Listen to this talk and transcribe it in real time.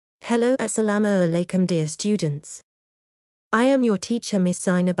Hello, Assalamu alaikum, dear students. I am your teacher, Miss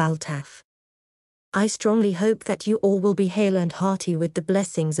Zainab Altaf. I strongly hope that you all will be hale and hearty with the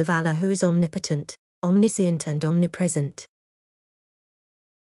blessings of Allah, who is omnipotent, omniscient and omnipresent.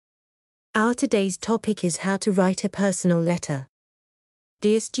 Our today's topic is how to write a personal letter.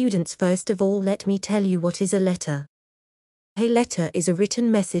 Dear students, first of all let me tell you what is a letter. A letter is a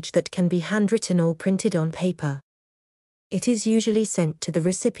written message that can be handwritten or printed on paper. It is usually sent to the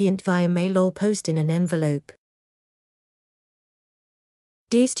recipient via mail or post in an envelope.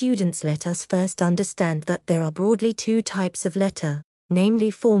 Dear students, let us first understand that there are broadly two types of letter, namely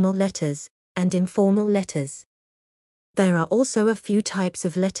formal letters and informal letters. There are also a few types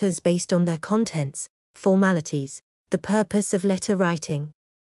of letters based on their contents, formalities, the purpose of letter writing.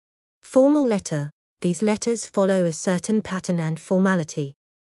 Formal letter: these letters follow a certain pattern and formality.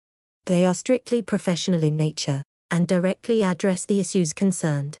 They are strictly professional in nature and directly address the issues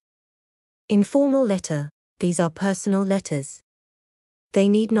concerned. Informal letter: these are personal letters. They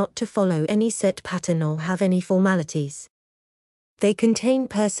need not to follow any set pattern or have any formalities. They contain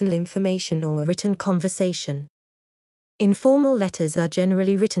personal information or a written conversation. Informal letters are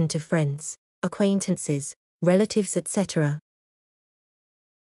generally written to friends, acquaintances, relatives, etc.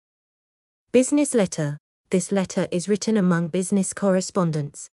 Business letter: this letter is written among business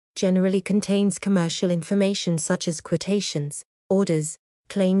correspondents, generally contains commercial information such as quotations, orders,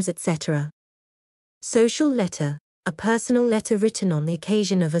 claims, etc. Social letter: a personal letter written on the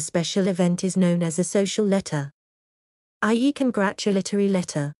occasion of a special event is known as a social letter, i.e. congratulatory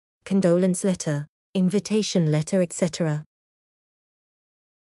letter, condolence letter, invitation letter, etc.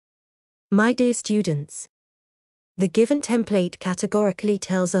 My dear students, the given template categorically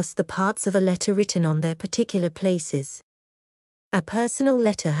tells us the parts of a letter written on their particular places. A personal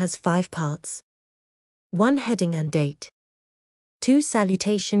letter has 5 parts. 1. Heading and date. 2.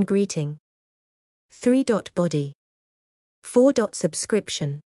 Salutation, greeting. 3. Body. 4.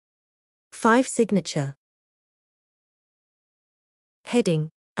 Subscription. 5. Signature. Heading: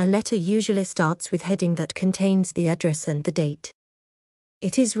 a letter usually starts with heading that contains the address and the date.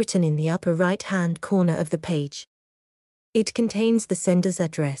 It is written in the upper right-hand corner of the page. It contains the sender's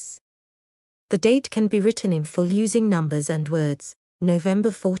address. The date can be written in full using numbers and words, November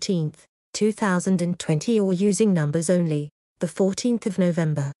 14th, 2020, or using numbers only, the 14th of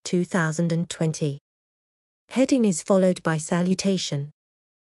November, 2020. Heading is followed by salutation.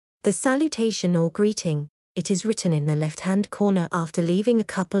 The salutation or greeting: it is written in the left-hand corner after leaving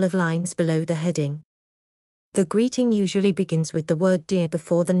a couple of lines below the heading. The greeting usually begins with the word dear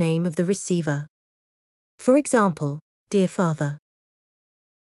before the name of the receiver. For example, dear father.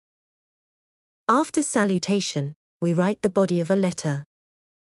 After salutation, we write the body of a letter.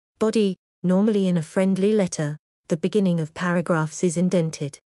 Body: normally in a friendly letter, the beginning of paragraphs is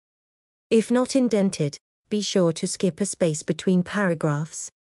indented. If not indented, be sure to skip a space between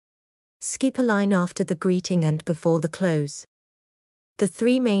paragraphs. Skip a line after the greeting and before the close. The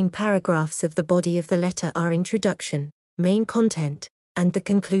 3 main paragraphs of the body of the letter are introduction, main content, and the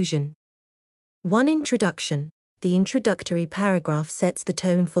conclusion. 1. Introduction: the introductory paragraph sets the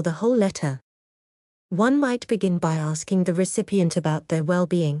tone for the whole letter. One might begin by asking the recipient about their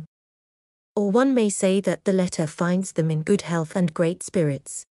well-being. Or one may say that the letter finds them in good health and great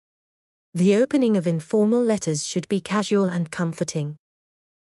spirits. The opening of informal letters should be casual and comforting.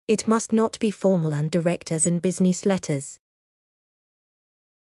 It must not be formal and direct as in business letters.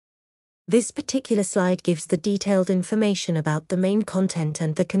 This particular slide gives the detailed information about the main content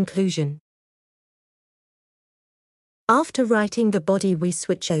and the conclusion. After writing the body, we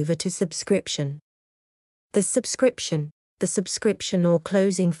switch over to subscription. The subscription or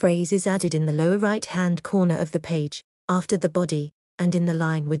closing phrase is added in the lower right-hand corner of the page, after the body, and in the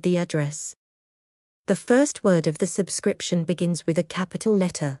line with the address. The first word of the subscription begins with a capital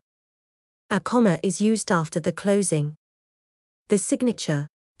letter. A comma is used after the closing. The signature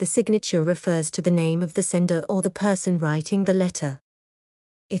refers to the name of the sender or the person writing the letter.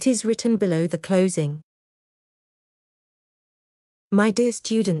 It is written below the closing. My dear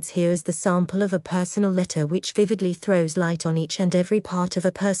students, here is the sample of a personal letter which vividly throws light on each and every part of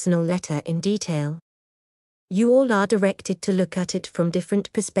a personal letter in detail. You all are directed to look at it from different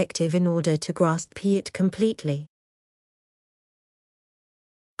perspective in order to grasp it completely.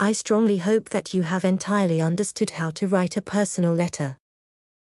 I strongly hope that you have entirely understood how to write a personal letter.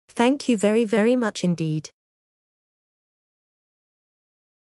 Thank you very, very much indeed.